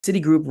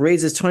Citigroup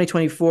raised its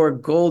 2024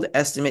 gold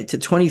estimate to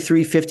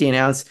 $23.50 an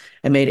ounce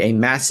and made a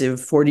massive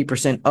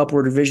 40%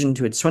 upward revision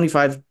to its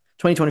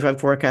 2025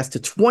 forecast to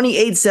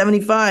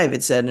 $28.75,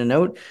 it said in a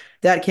note.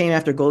 That came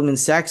after Goldman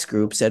Sachs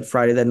Group said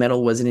Friday that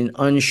metal was in an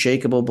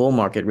unshakable bull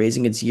market,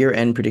 raising its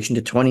year-end prediction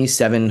to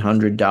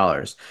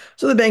 $2,700.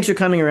 So the banks are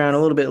coming around a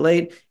little bit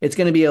late. It's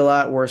going to be a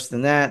lot worse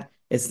than that.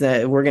 It's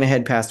that we're going to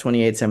head past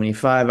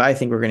 $28.75. I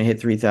think we're going to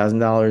hit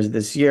 $3,000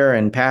 this year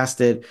and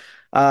past it.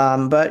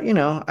 But,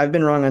 I've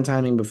been wrong on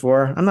timing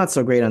before. I'm not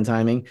so great on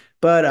timing,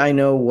 but I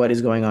know what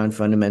is going on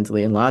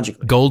fundamentally and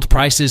logically. Gold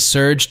prices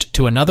surged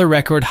to another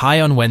record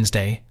high on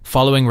Wednesday,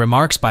 following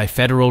remarks by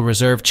Federal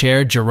Reserve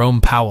Chair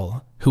Jerome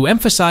Powell, who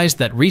emphasized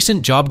that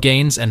recent job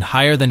gains and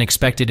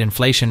higher-than-expected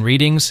inflation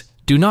readings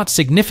do not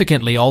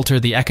significantly alter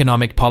the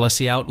economic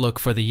policy outlook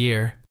for the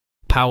year.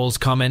 Powell's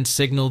comments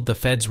signaled the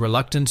Fed's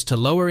reluctance to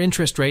lower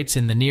interest rates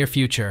in the near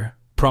future,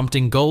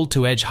 prompting gold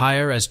to edge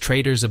higher as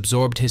traders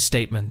absorbed his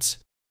statements.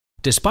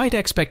 Despite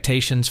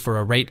expectations for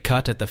a rate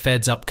cut at the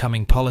Fed's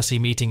upcoming policy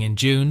meeting in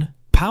June,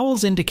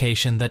 Powell's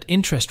indication that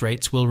interest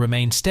rates will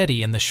remain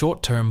steady in the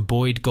short term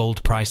buoyed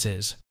gold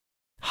prices.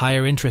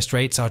 Higher interest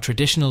rates are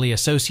traditionally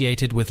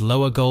associated with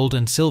lower gold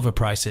and silver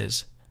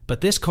prices,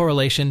 but this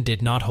correlation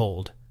did not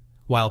hold.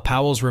 While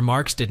Powell's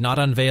remarks did not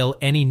unveil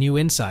any new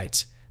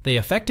insights, they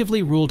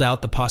effectively ruled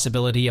out the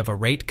possibility of a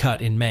rate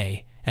cut in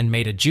May and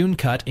made a June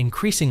cut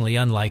increasingly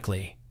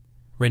unlikely.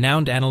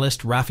 Renowned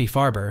analyst Rafi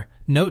Farber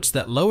notes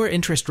that lower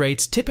interest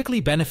rates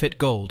typically benefit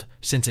gold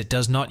since it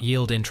does not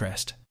yield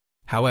interest.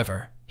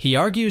 However, he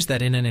argues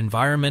that in an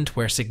environment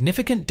where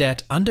significant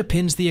debt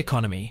underpins the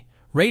economy,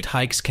 rate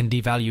hikes can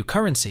devalue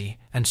currency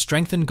and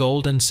strengthen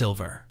gold and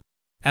silver.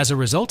 As a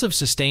result of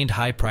sustained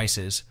high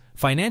prices,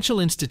 financial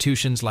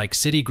institutions like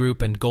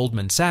Citigroup and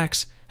Goldman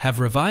Sachs have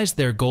revised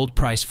their gold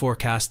price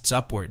forecasts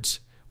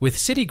upwards, with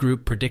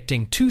Citigroup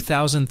predicting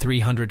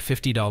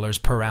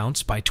 $2,350 per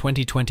ounce by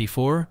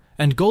 2024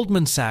 and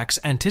Goldman Sachs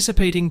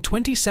anticipating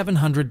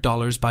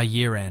 $2,700 by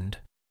year-end.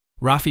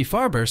 Rafi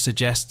Farber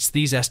suggests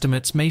these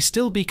estimates may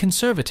still be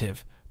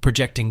conservative,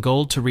 projecting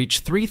gold to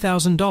reach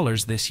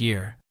 $3,000 this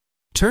year.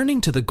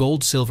 Turning to the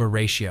gold-silver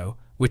ratio,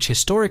 which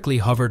historically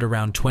hovered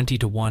around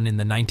 20-1 in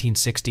the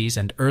 1960s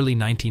and early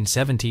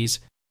 1970s,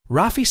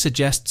 Rafi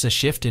suggests a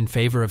shift in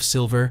favor of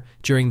silver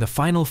during the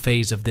final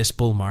phase of this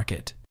bull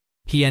market.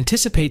 He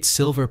anticipates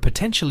silver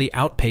potentially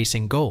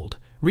outpacing gold,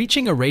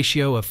 reaching a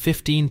ratio of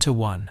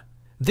 15-1.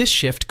 This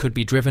shift could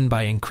be driven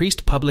by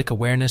increased public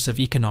awareness of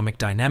economic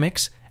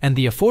dynamics and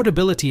the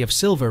affordability of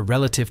silver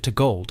relative to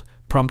gold,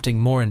 prompting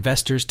more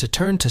investors to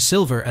turn to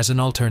silver as an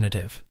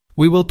alternative.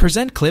 We will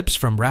present clips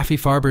from Rafi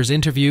Farber's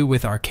interview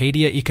with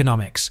Arcadia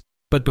Economics.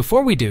 But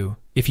before we do,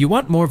 if you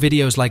want more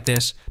videos like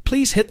this,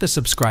 please hit the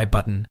subscribe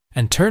button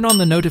and turn on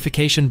the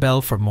notification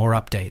bell for more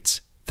updates.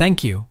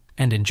 Thank you,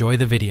 and enjoy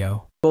the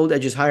video. Gold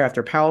edges higher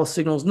after Powell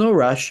signals no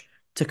rush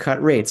to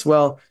cut rates.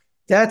 Well,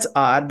 that's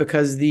odd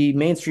because the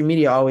mainstream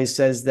media always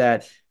says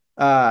that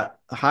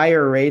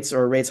higher rates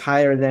or rates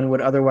higher than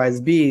would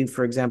otherwise be,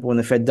 for example, when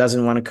the Fed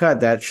doesn't want to cut,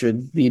 that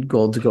should lead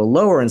gold to go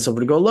lower and silver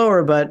to go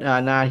lower, but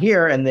not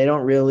here, and they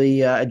don't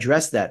really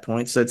address that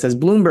point. So it says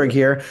Bloomberg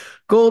here,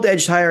 gold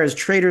edged higher as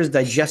traders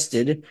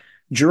digested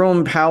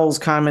Jerome Powell's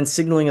comments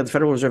signaling that the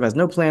Federal Reserve has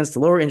no plans to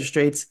lower interest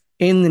rates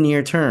in the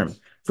near term.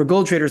 For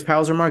gold traders,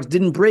 Powell's remarks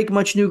didn't break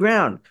much new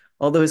ground.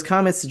 Although his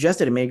comments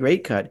suggested a May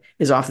rate cut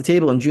is off the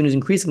table and June is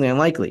increasingly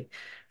unlikely.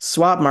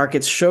 Swap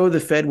markets show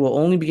the Fed will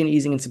only begin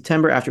easing in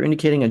September after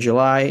indicating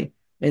July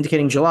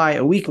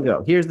a week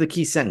ago. Here's the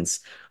key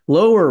sentence.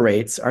 Lower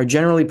rates are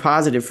generally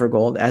positive for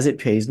gold as it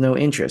pays no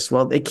interest.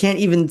 Well, they can't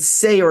even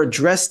say or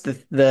address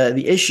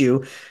the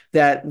issue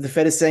that the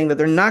Fed is saying that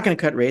they're not going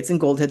to cut rates and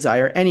gold heads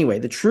higher anyway.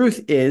 The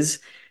truth is,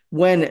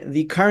 when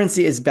the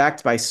currency is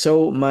backed by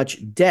so much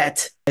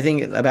debt, I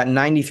think about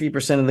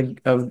 93%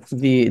 of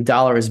the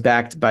dollar is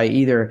backed by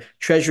either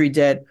treasury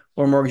debt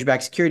or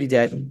mortgage-backed security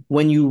debt.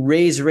 When you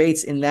raise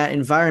rates in that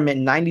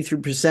environment,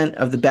 93%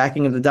 of the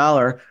backing of the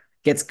dollar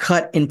gets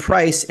cut in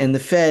price and the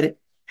Fed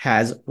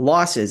has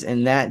losses,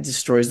 and that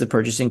destroys the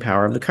purchasing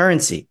power of the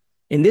currency.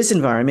 In this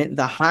environment,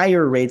 the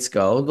higher rates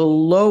go, the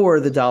lower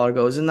the dollar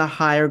goes, and the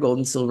higher gold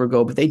and silver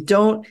go, but they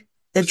don't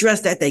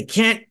address that. They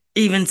can't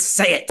even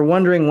say it. We're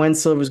wondering when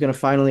silver is going to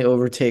finally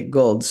overtake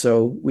gold.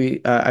 So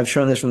I've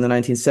shown this from the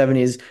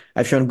 1970s.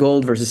 I've shown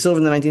gold versus silver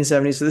in the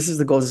 1970s. So this is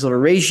the gold to silver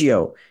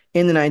ratio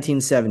in the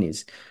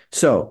 1970s.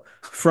 So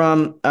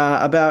from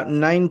about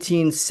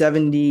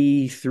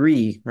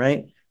 1973, right?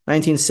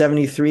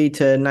 1973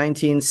 to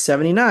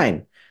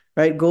 1979,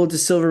 right? Gold to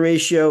silver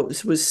ratio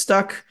was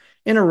stuck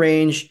in a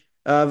range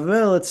of,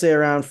 well, let's say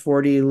around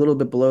 40, a little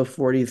bit below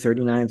 40,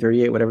 39,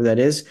 38, whatever that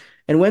is.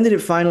 And when did it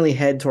finally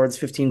head towards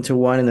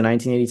 15-1 in the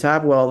 1980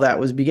 top? Well, that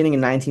was beginning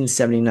in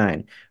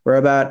 1979. We're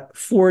about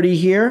 40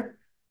 here,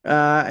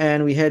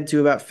 and we head to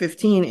about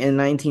 15 in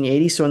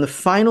 1980. So in the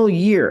final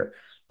year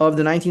of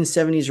the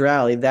 1970s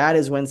rally, that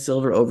is when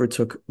silver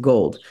overtook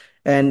gold.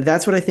 And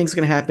that's what I think is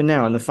going to happen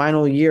now. In the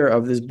final year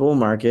of this bull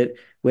market,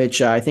 which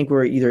I think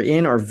we're either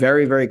in or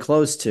very, very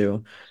close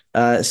to,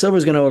 Silver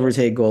is going to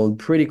overtake gold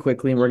pretty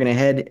quickly, and we're going to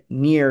head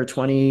near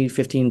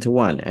 2015 to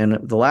 1. And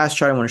the last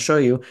chart I want to show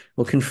you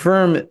will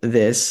confirm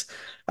this.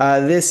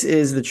 This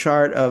is the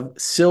chart of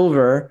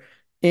silver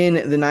in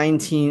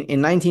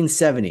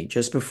 1970,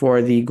 just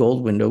before the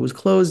gold window was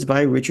closed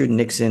by Richard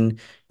Nixon.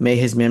 May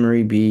his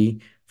memory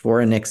be for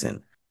a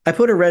Nixon. I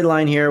put a red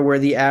line here where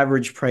the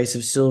average price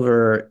of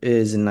silver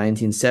is in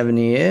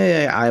 1970.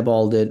 I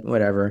eyeballed it,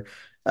 whatever.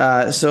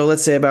 So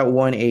let's say about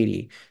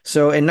 180.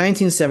 So in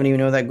 1970, we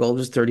know that gold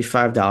was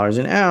 $35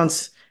 an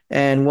ounce.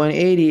 And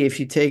 180, if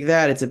you take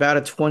that, it's about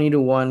a 20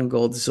 to 1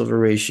 gold to silver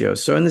ratio.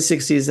 So in the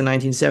 60s, the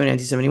 1970,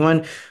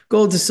 1971,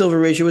 gold to silver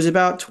ratio was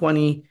about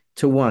 20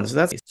 to 1.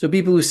 So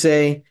people who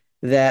say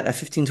that a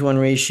 15 to 1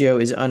 ratio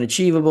is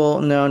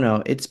unachievable,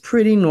 no, it's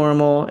pretty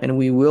normal, and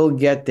we will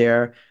get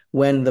there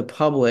when the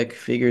public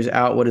figures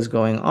out what is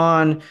going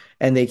on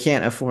and they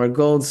can't afford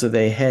gold, so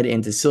they head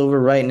into silver.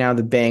 Right now,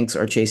 the banks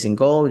are chasing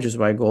gold, which is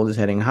why gold is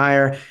heading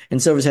higher,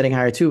 and silver's heading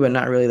higher too, but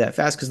not really that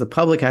fast because the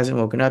public hasn't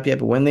woken up yet.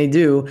 But when they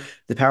do,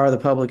 the power of the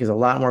public is a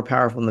lot more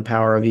powerful than the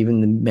power of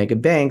even the mega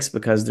banks,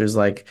 because there's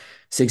like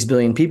 6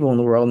 billion people in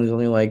the world, and there's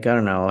only like, I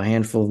don't know, a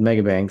handful of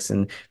mega banks,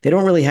 and they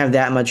don't really have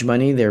that much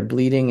money. They're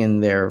bleeding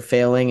and they're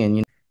failing,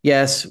 and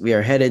yes, we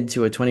are headed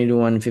to a 20 to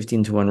 1,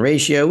 15 to 1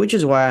 ratio, which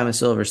is why I'm a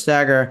silver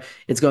stagger.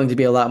 It's going to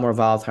be a lot more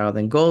volatile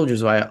than gold, which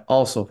is why I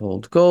also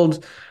hold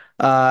gold.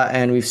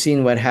 And we've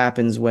seen what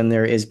happens when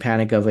there is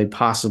panic of a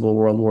possible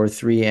World War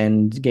III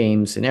end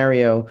game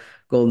scenario.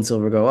 Gold and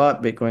silver go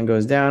up, Bitcoin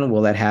goes down.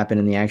 Will that happen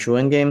in the actual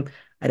end game?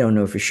 I don't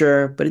know for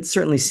sure, but it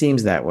certainly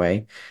seems that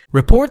way.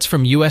 Reports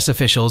from U.S.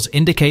 officials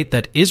indicate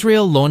that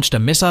Israel launched a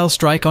missile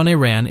strike on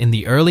Iran in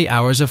the early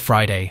hours of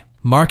Friday,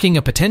 marking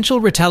a potential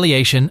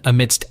retaliation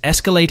amidst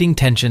escalating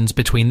tensions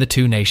between the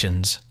two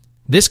nations.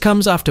 This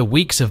comes after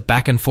weeks of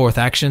back-and-forth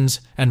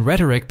actions and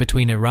rhetoric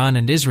between Iran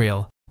and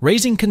Israel,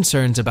 raising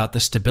concerns about the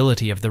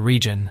stability of the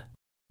region.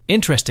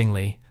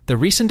 Interestingly, the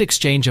recent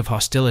exchange of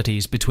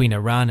hostilities between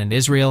Iran and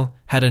Israel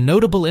had a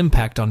notable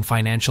impact on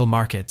financial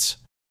markets.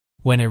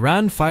 When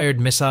Iran fired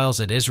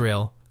missiles at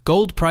Israel,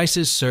 gold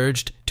prices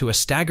surged to a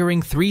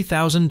staggering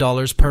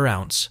 $3,000 per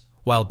ounce,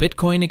 while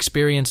Bitcoin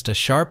experienced a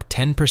sharp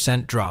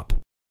 10% drop.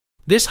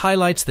 This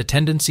highlights the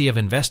tendency of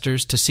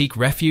investors to seek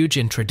refuge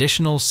in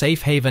traditional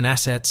safe haven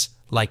assets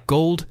like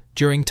gold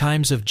during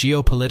times of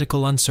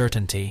geopolitical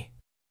uncertainty.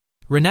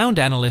 Renowned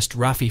analyst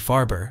Rafi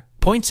Farber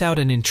points out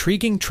an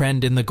intriguing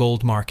trend in the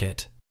gold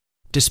market.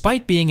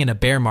 Despite being in a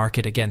bear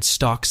market against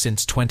stocks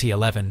since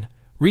 2011,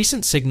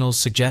 recent signals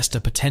suggest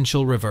a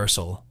potential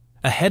reversal.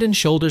 A head and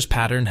shoulders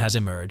pattern has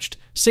emerged,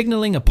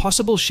 signaling a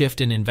possible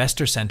shift in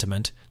investor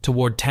sentiment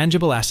toward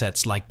tangible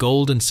assets like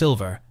gold and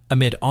silver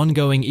amid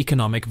ongoing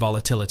economic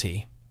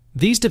volatility.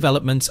 These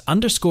developments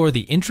underscore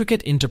the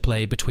intricate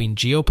interplay between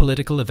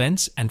geopolitical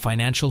events and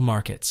financial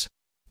markets.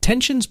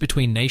 Tensions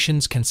between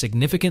nations can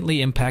significantly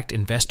impact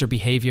investor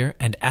behavior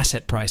and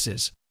asset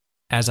prices.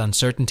 As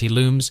uncertainty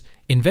looms,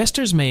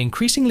 investors may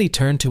increasingly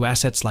turn to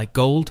assets like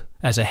gold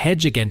as a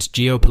hedge against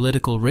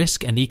geopolitical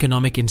risk and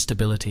economic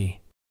instability.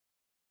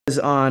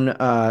 On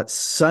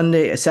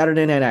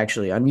Saturday night,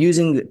 actually, I'm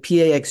using the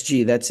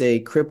PAXG. That's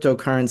a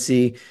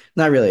cryptocurrency.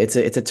 Not really. It's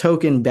a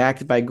token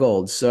backed by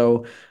gold.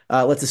 So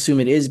let's assume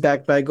it is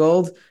backed by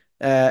gold.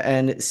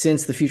 And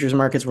since the futures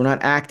markets were not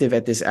active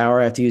at this hour,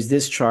 I have to use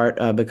this chart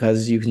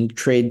because you can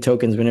trade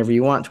tokens whenever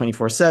you want,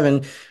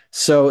 24/7.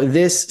 So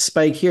this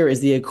spike here is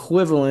the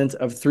equivalent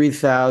of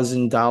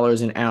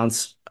 $3,000 an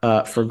ounce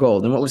for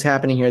gold. And what was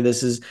happening here,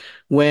 this is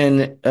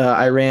when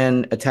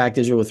Iran attacked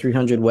Israel with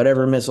 300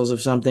 whatever missiles of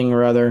something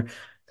or other.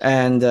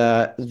 And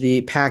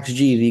the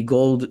PAXG, the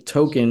gold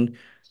token,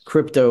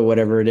 crypto,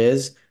 whatever it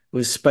is,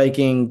 was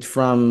spiking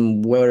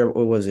from what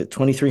was it,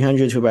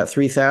 2,300 to about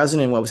 3,000.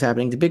 And what was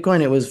happening to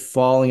Bitcoin? It was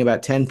falling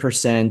about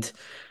 10%.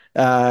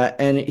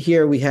 And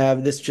here we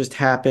have, this just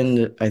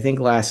happened, I think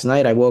last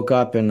night. I woke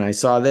up and I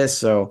saw this,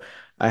 so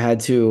I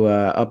had to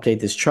update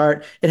this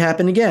chart. It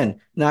happened again.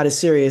 Not as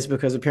serious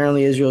because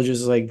apparently Israel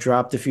just like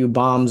dropped a few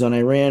bombs on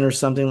Iran or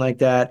something like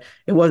that.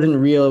 It wasn't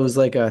real. It was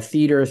like a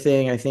theater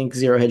thing. I think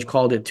Zero Hedge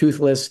called it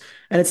toothless,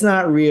 and it's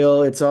not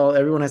real. It's all,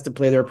 everyone has to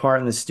play their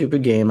part in this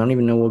stupid game. I don't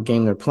even know what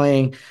game they're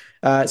playing.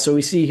 So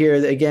we see here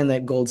that, again,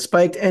 that gold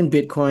spiked and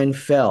Bitcoin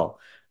fell.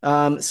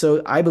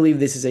 So I believe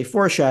this is a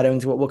foreshadowing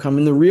to what will come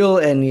in the real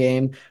end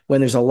game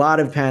when there's a lot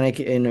of panic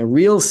in a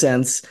real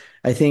sense.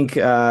 I think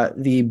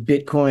the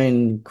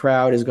Bitcoin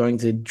crowd is going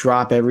to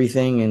drop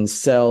everything and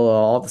sell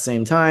all at the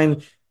same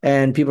time,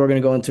 and people are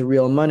going to go into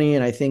real money.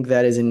 And I think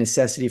that is a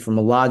necessity from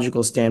a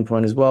logical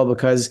standpoint as well,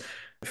 because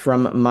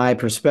from my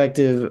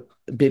perspective,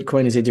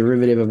 Bitcoin is a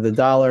derivative of the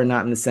dollar,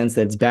 not in the sense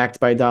that it's backed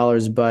by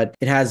dollars, but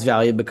it has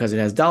value because it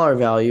has dollar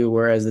value,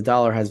 whereas the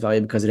dollar has value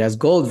because it has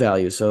gold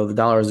value. So the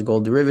dollar is a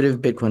gold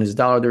derivative, Bitcoin is a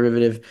dollar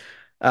derivative.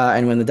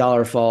 And when the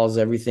dollar falls,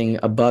 everything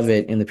above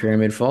it in the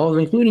pyramid falls,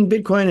 including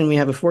Bitcoin. And we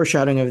have a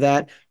foreshadowing of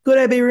that. Could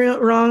I be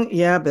wrong?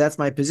 Yeah, but that's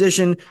my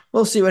position.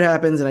 We'll see what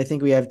happens. And I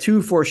think we have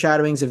two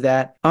foreshadowings of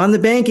that. On the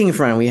banking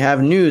front, we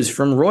have news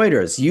from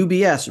Reuters,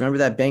 UBS. Remember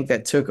that bank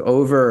that took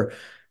over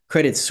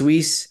Credit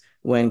Suisse?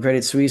 when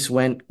Credit Suisse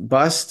went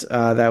bust.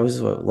 That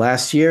was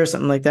last year,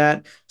 something like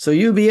that. So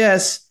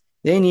UBS,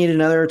 they need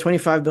another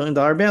 $25 billion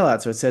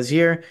bailout. So it says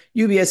here,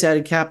 UBS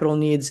added capital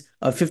needs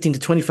of 15 to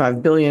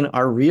 25 billion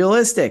are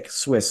realistic,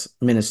 Swiss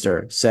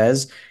minister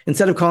says.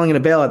 Instead of calling it a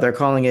bailout, they're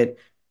calling it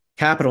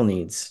capital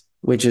needs,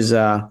 which is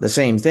the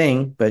same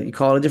thing, but you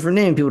call it a different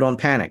name, people don't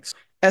panic.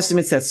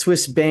 Estimates that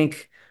Swiss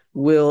bank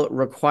will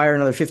require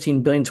another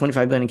 15 billion,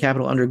 25 billion in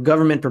capital under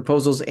government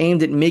proposals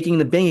aimed at making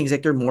the banking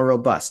sector more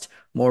robust,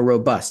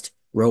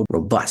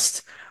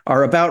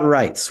 are about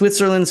right.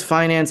 Switzerland's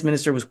finance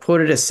minister was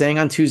quoted as saying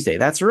on Tuesday,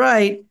 that's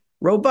right,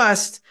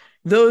 robust.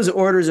 Those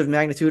orders of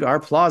magnitude are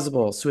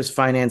plausible. Swiss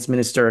finance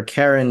minister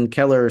Karen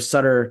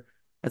Keller-Sutter,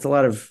 that's a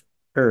lot of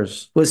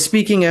hers, was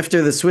speaking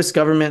after the Swiss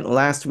government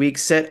last week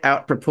set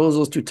out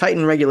proposals to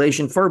tighten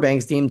regulation for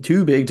banks deemed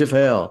too big to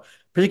fail,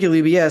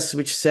 particularly UBS,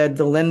 which said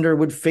the lender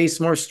would face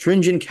more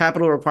stringent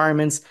capital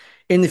requirements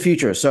in the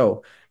future.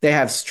 So they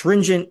have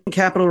stringent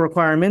capital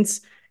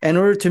requirements. In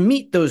order to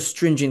meet those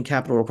stringent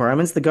capital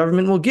requirements, the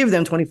government will give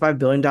them $25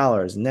 billion.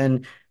 And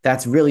then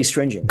that's really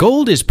stringent.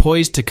 Gold is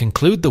poised to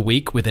conclude the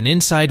week with an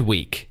inside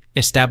week,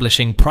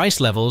 establishing price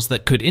levels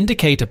that could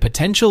indicate a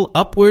potential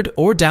upward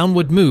or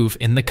downward move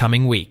in the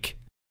coming week.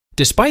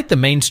 Despite the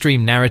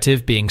mainstream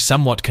narrative being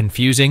somewhat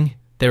confusing,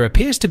 there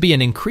appears to be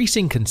an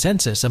increasing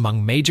consensus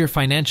among major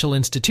financial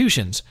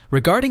institutions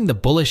regarding the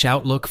bullish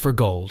outlook for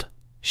gold.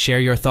 Share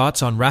your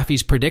thoughts on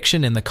Rafi's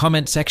prediction in the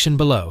comment section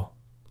below.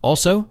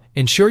 Also,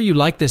 ensure you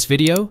like this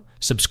video,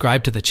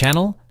 subscribe to the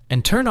channel,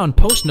 and turn on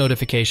post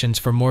notifications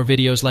for more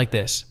videos like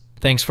this.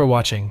 Thanks for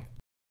watching.